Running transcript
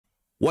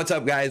What's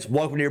up, guys?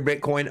 Welcome to your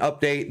Bitcoin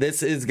update.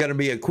 This is going to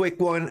be a quick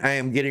one. I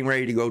am getting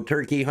ready to go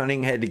turkey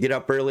hunting. Had to get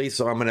up early,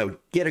 so I'm going to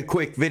get a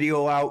quick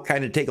video out,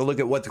 kind of take a look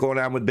at what's going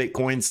on with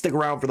Bitcoin. Stick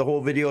around for the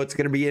whole video. It's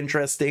going to be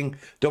interesting.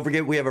 Don't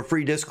forget, we have a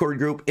free Discord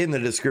group in the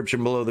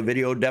description below the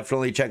video.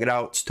 Definitely check it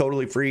out. It's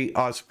totally free.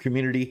 Awesome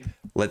community.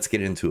 Let's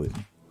get into it.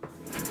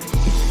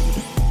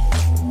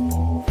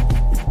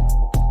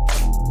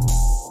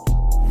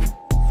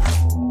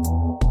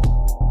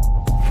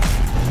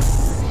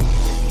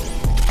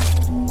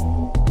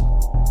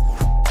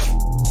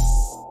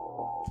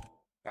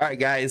 All right,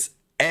 guys,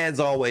 as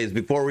always,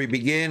 before we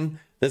begin,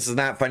 this is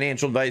not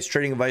financial advice,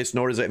 trading advice,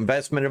 nor is it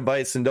investment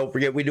advice. And don't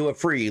forget, we do a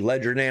free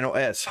Ledger Nano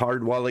S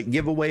hard wallet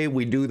giveaway.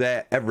 We do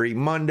that every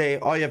Monday.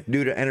 All you have to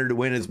do to enter to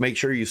win is make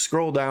sure you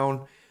scroll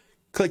down,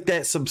 click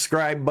that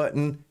subscribe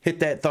button, hit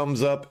that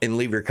thumbs up, and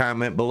leave your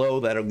comment below.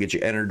 That'll get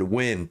you entered to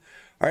win.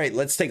 All right,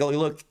 let's take a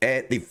look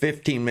at the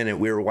 15-minute.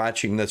 We were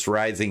watching this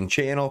rising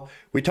channel.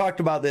 We talked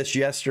about this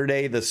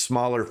yesterday, the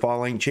smaller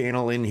falling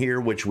channel in here,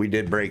 which we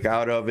did break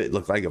out of. It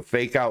looked like a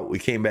fake out. We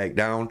came back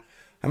down.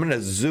 I'm going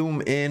to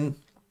zoom in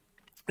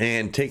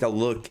and take a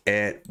look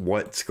at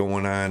what's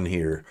going on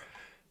here.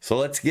 So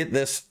let's get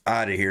this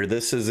out of here.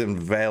 This is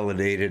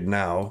invalidated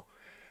now,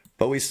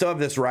 but we still have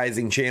this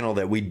rising channel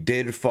that we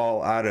did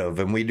fall out of,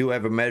 and we do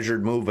have a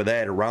measured move of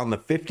that around the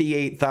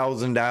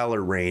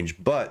 $58,000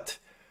 range, but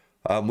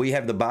we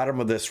have the bottom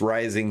of this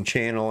rising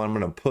channel. I'm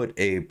going to put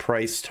a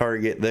price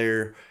target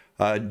there,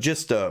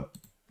 just a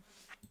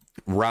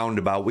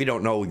roundabout. We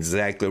don't know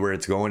exactly where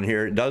it's going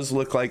here. It does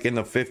look like in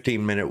the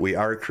 15-minute we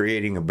are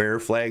creating a bear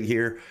flag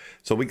here,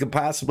 so we could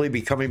possibly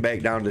be coming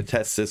back down to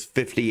test this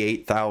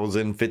 $58,000,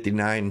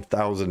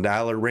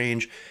 $59,000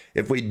 range.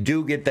 If we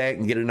do get that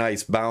and get a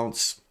nice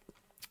bounce,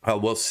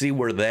 we'll see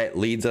where that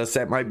leads us.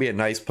 That might be a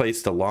nice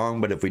place to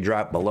long, but if we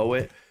drop below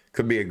it,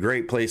 could be a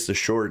great place to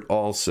short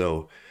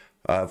also.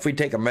 If we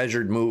take a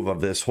measured move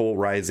of this whole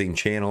rising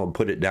channel and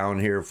put it down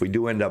here, if we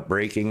do end up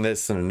breaking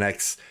this in the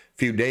next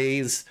few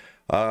days,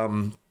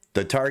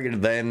 the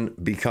target then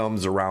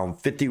becomes around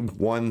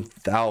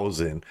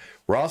 51,000.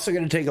 We're also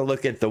going to take a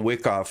look at the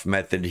wick-off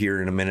method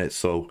here in a minute,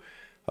 so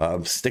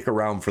stick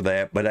around for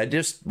that. But I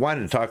just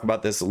wanted to talk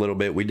about this a little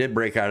bit. We did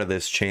break out of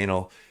this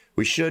channel.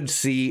 We should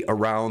see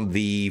around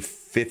the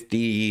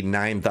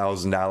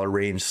 $59,000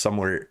 range,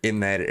 somewhere in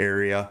that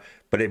area.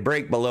 But a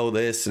break below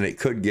this and it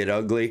could get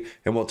ugly,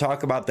 and we'll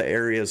talk about the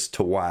areas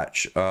to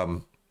watch.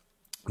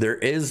 There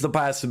is the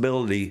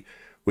possibility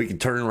we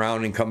could turn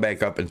around and come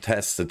back up and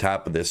test the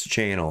top of this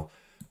channel.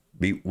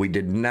 We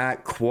did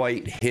not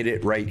quite hit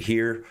it right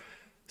here,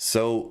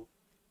 so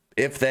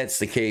if that's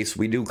the case,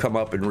 we do come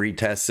up and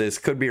retest this.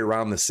 Could be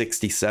around the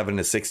 $67,000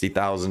 to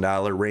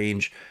 $60,000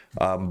 range,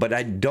 but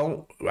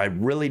I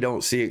really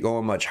don't see it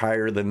going much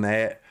higher than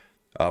that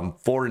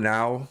for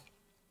now.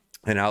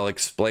 And I'll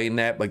explain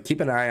that, but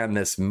keep an eye on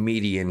this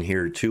median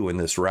here too in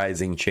this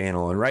rising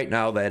channel. And right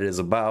now that is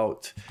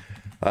about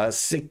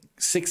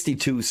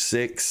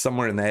 62.6,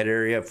 somewhere in that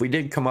area. If we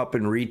did come up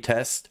and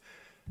retest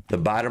the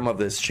bottom of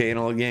this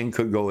channel again,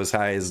 could go as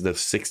high as the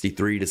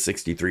 63 to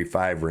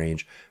 63.5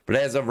 range. But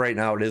as of right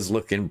now, it is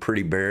looking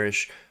pretty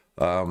bearish.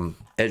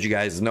 As you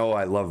guys know,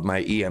 I love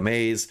my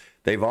EMAs.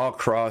 They've all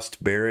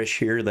crossed bearish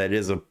here. That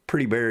is a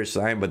pretty bearish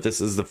sign, but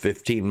this is the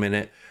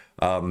 15-minute.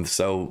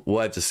 So we'll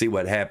have to see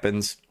what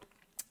happens.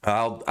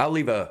 I'll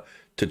leave a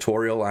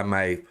tutorial on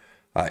my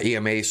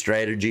EMA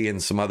strategy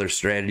and some other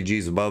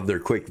strategies above. They're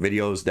quick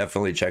videos.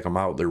 Definitely check them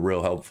out. They're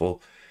real helpful.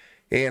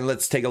 And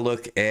let's take a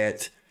look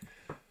at,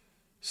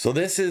 so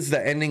this is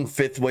the ending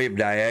fifth wave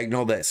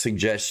diagonal that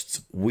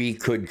suggests we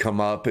could come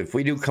up. If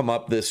we do come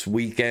up this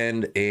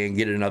weekend and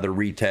get another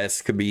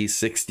retest, could be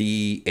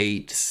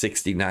 68,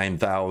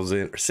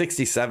 69,000, or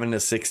 67 to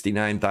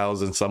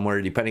 69,000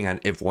 somewhere, depending on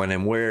if, when,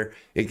 and where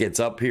it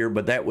gets up here.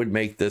 But that would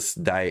make this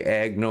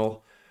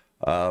diagonal.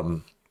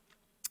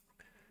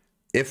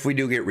 If we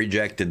do get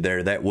rejected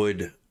there, that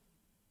would,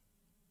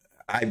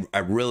 I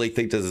really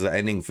think this is an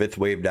ending fifth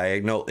wave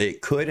diagonal.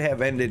 It could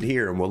have ended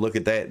here, and we'll look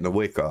at that in the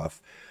wick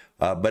off.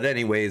 But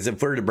anyways,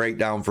 if we're to break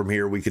down from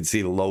here, we could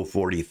see the low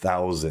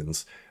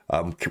 40,000s.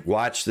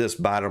 Watch this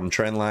bottom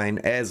trend line.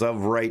 As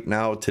of right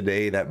now,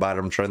 today, that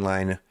bottom trend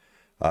line,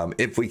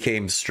 if we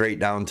came straight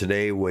down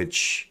today,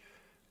 which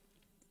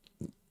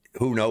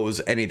who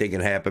knows, anything can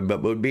happen, but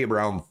it would be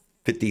around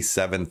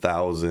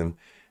 57,000.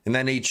 And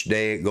then each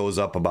day it goes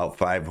up about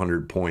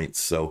 500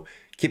 points. So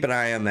keep an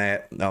eye on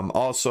that.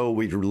 Also,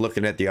 we're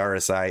looking at the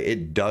RSI.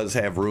 It does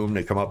have room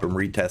to come up and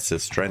retest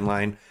this trend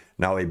line.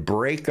 Now, a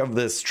break of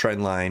this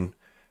trend line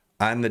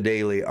on the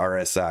daily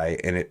RSI,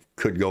 and it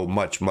could go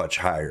much, much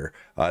higher.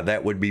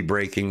 That would be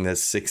breaking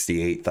this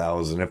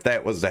 68,000. If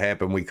that was to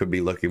happen, we could be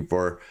looking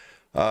for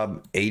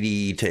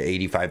 $80,000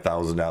 to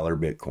 $85,000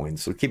 Bitcoin.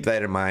 So keep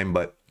that in mind.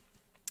 But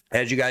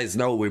as you guys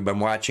know, we've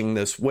been watching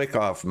this wick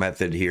off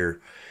method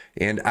here.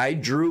 And I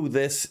drew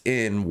this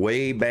in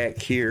way back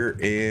here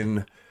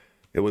in,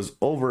 it was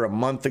over a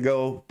month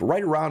ago,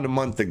 right around a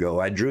month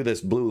ago. I drew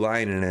this blue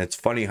line, and it's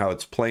funny how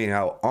it's playing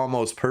out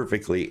almost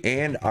perfectly.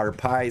 And our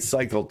pi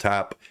cycle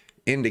top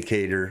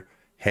indicator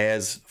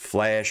has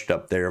flashed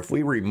up there. If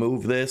we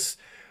remove this,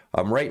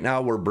 right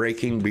now we're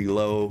breaking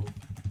below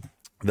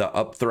the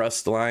up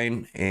thrust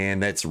line,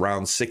 and that's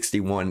around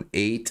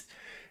 61.8.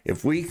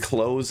 If we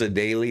close a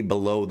daily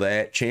below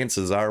that,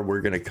 chances are we're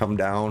going to come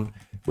down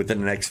within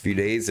the next few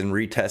days and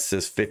retest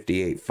this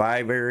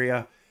 58.5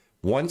 area.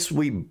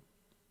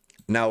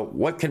 Now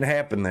what can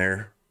happen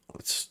there,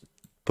 let's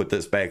put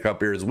this back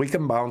up here, is we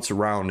can bounce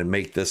around and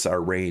make this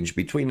our range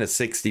between the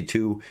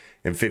 $62,000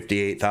 and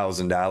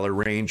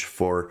 $58,000 range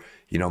for,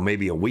 you know,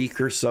 maybe a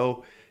week or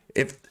so.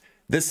 If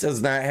this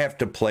does not have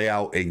to play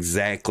out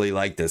exactly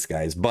like this,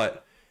 guys,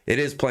 but it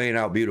is playing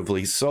out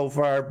beautifully so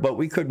far. But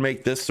we could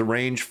make this the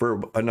range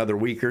for another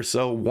week or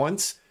so.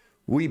 Once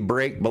we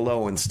break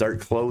below and start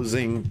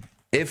closing,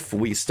 if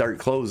we start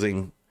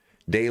closing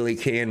daily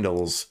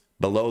candles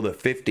below the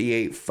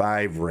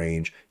 58.5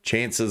 range,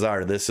 chances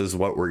are this is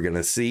what we're going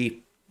to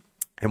see.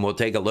 And we'll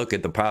take a look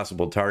at the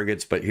possible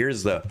targets. But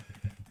here's the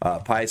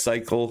pi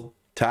cycle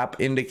top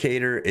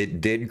indicator.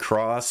 It did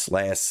cross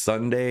last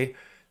Sunday,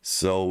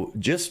 so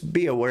just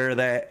be aware of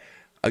that.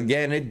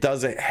 Again, it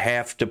doesn't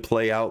have to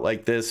play out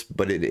like this,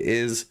 but it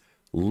is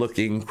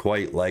looking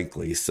quite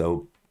likely.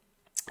 So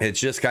it's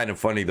just kind of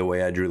funny the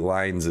way I drew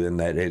lines in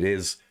that it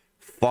is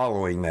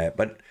following that.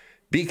 But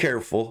be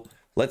careful.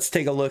 Let's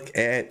take a look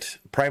at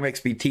Prime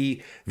XBT.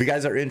 If you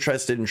guys are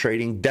interested in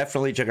trading,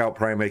 definitely check out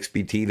Prime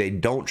XBT. They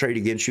don't trade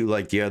against you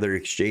like the other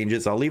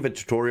exchanges. I'll leave a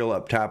tutorial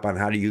up top on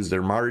how to use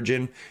their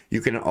margin. You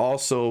can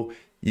also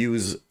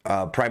use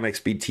Prime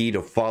XBT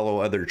to follow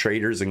other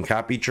traders and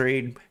copy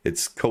trade.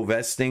 It's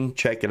co-vesting.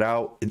 Check it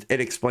out.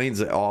 It explains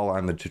it all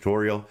on the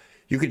tutorial.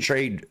 You can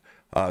trade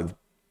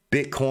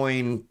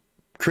Bitcoin,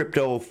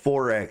 crypto,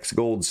 Forex,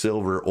 gold,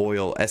 silver,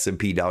 oil,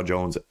 S&P, Dow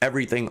Jones,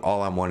 everything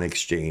all on one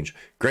exchange.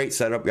 Great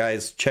setup,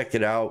 guys. Check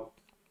it out.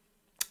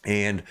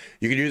 And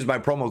you can use my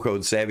promo code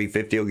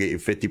Savy50. It'll get you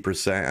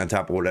 50% on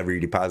top of whatever you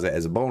deposit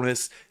as a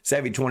bonus.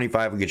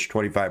 Savy25 will get you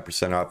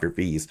 25% off your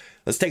fees.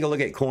 Let's take a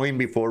look at coin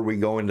before we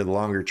go into the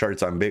longer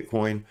charts on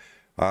Bitcoin.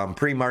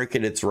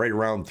 Pre-market, it's right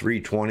around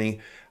 320.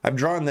 I've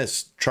drawn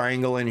this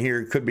triangle in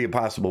here. It could be a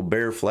possible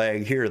bear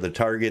flag. Here are the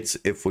targets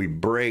if we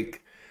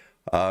break.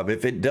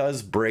 If it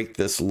does break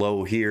this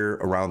low here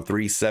around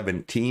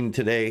 317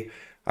 today,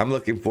 I'm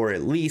looking for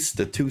at least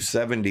a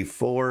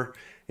 274.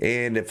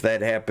 And if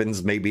that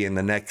happens, maybe in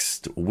the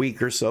next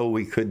week or so,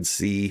 we could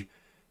see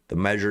the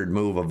measured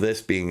move of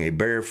this being a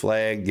bear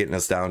flag, getting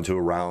us down to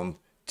around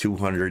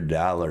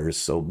 $200.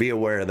 So be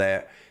aware of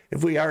that.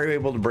 If we are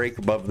able to break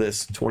above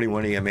this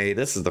 21 EMA,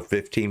 this is the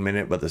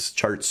 15-minute, but this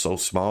chart's so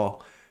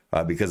small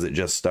because it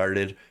just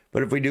started.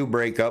 But if we do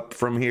break up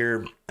from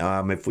here,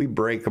 if we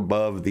break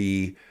above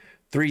the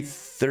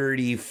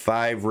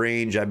 335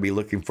 range, I'd be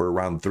looking for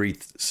around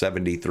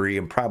 373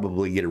 and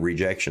probably get a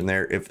rejection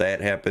there if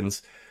that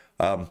happens.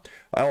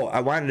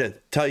 I wanted to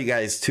tell you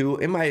guys too,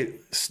 in my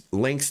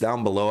links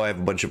down below, I have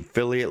a bunch of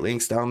affiliate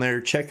links down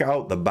there. Check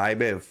out the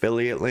BYBIT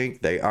affiliate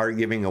link. They are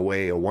giving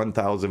away a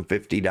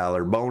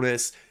 $1,050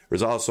 bonus.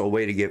 There's also a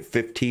way to get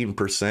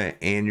 15%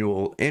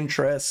 annual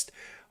interest.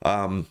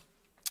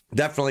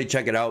 Definitely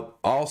check it out.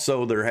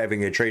 Also, they're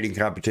having a trading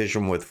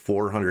competition with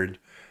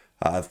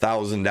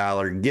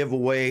 $400,000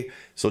 giveaway.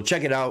 So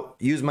check it out.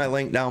 Use my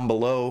link down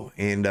below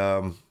and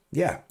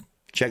yeah,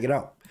 check it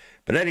out.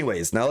 But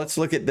anyways, now let's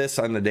look at this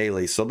on the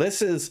daily. So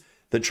this is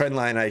the trend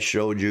line I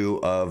showed you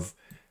of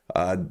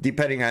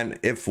depending on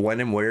if, when,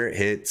 and where it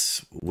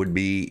hits would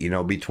be, you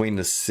know, between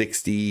the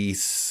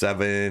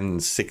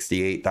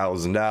 $67,000,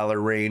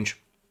 $68,000 range.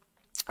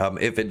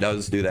 If it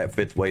does do that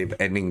fifth wave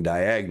ending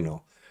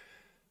diagonal.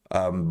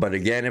 But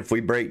again, if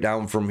we break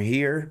down from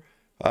here,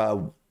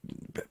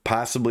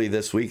 possibly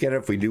this weekend,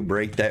 if we do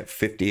break that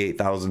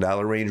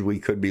 $58,000 range, we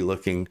could be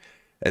looking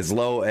as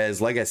low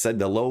as, like I said,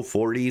 the low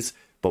 40s.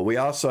 But we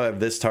also have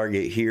this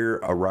target here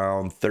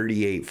around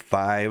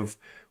 38.5,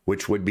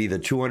 which would be the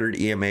 200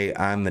 EMA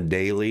on the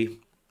daily.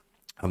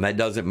 That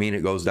doesn't mean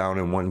it goes down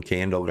in one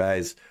candle,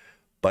 guys.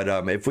 But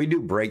if we do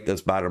break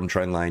this bottom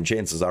trend line,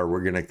 chances are we're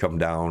going to come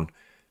down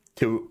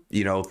to,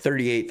 you know,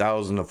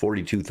 $38,000 to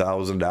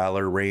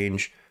 $42,000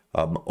 range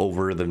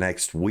over the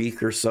next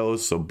week or so.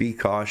 So be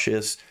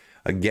cautious.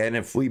 Again,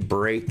 if we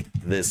break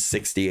this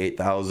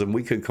 68,000,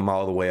 we could come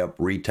all the way up,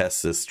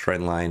 retest this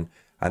trend line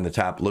on the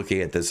top,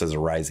 looking at this as a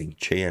rising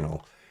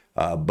channel.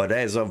 But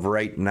as of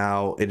right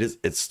now,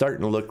 it's starting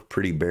to look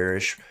pretty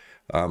bearish.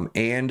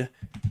 And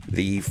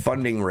the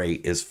funding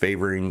rate is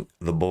favoring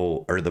the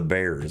bull or the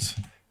bears.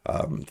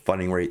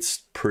 Funding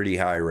rate's pretty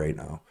high right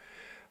now.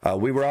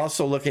 We were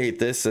also looking at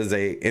this as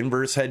a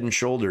inverse head and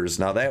shoulders.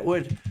 Now that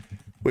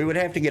we would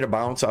have to get a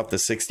bounce off the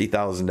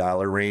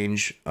 $60,000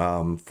 range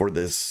for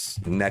this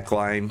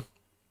neckline,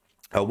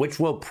 which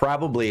will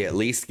probably at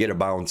least get a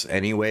bounce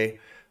anyway.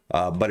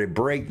 But a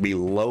break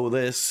below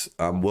this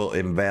will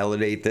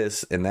invalidate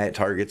this, and that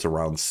target's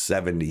around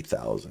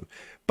 70,000.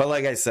 But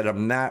like I said,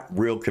 I'm not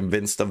real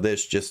convinced of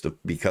this just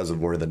because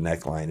of where the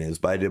neckline is.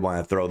 But I did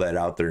want to throw that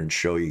out there and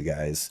show you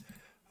guys.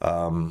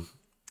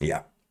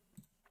 Yeah.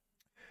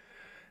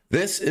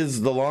 This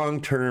is the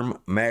long-term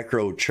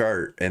macro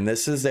chart, and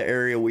this is the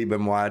area we've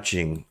been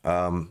watching.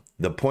 The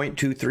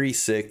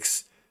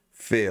 0.236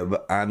 fib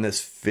on this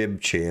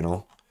fib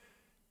channel.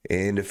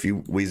 And if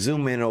we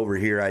zoom in over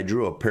here, I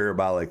drew a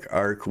parabolic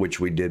arc, which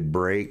we did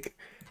break.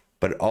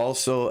 But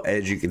also,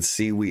 as you can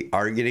see, we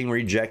are getting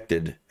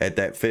rejected at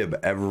that fib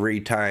every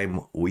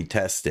time we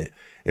test it.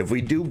 If we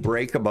do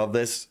break above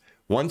this,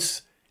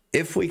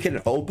 if we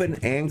can open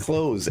and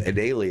close a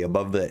daily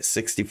above that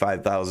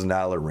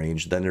 $65,000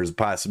 range, then there's a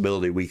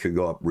possibility we could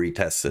go up,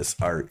 retest this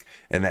arc,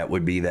 and that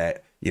would be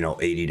that, you know,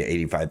 $80,000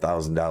 to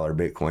 $85,000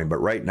 Bitcoin. But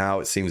right now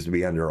it seems to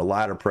be under a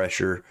lot of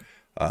pressure.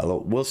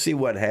 We'll see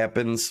what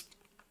happens.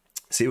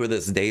 See where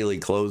this daily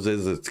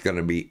closes. It's going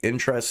to be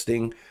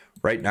interesting.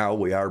 Right now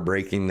we are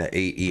breaking the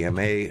 8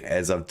 EMA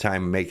as of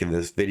time making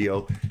this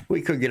video.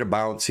 We could get a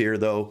bounce here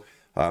though.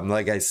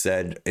 Like I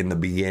said in the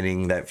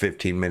beginning, that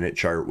 15-minute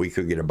chart, we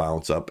could get a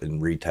bounce up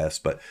and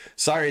retest. But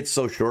sorry it's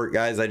so short,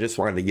 guys. I just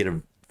wanted to get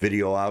a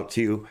video out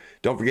to you.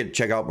 Don't forget to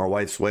check out my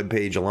wife's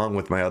webpage along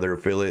with my other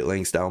affiliate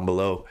links down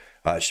below.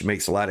 She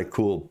makes a lot of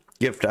cool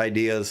gift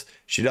ideas.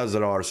 She does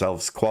it all herself.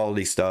 It's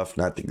quality stuff,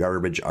 not the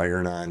garbage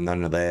iron-on,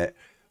 none of that.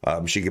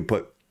 She can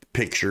put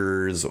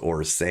pictures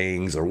or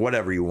sayings or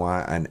whatever you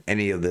want on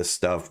any of this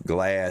stuff.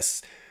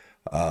 Glass,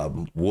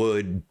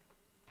 wood,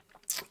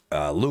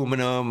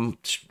 aluminum,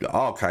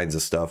 all kinds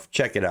of stuff.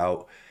 Check it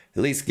out.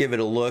 At least give it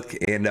a look.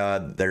 And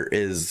there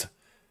is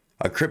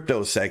a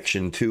crypto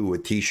section too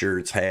with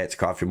t-shirts, hats,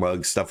 coffee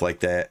mugs, stuff like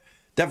that.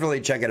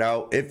 Definitely check it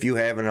out if you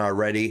haven't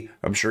already.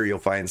 I'm sure you'll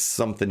find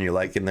something you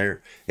like in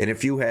there. And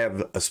if you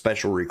have a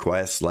special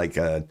request, like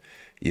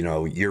you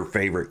know, your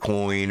favorite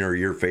coin or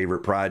your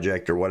favorite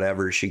project or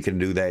whatever, she can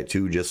do that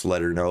too. Just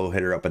let her know.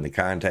 Hit her up in the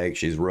contact.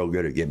 She's real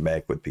good at getting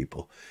back with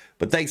people.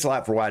 But thanks a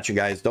lot for watching,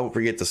 guys. Don't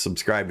forget to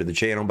subscribe to the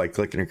channel by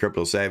clicking the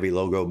Crypto Savvy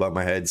logo above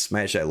my head.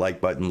 Smash that like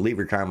button. Leave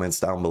your comments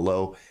down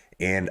below.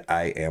 And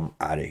I am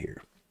out of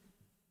here.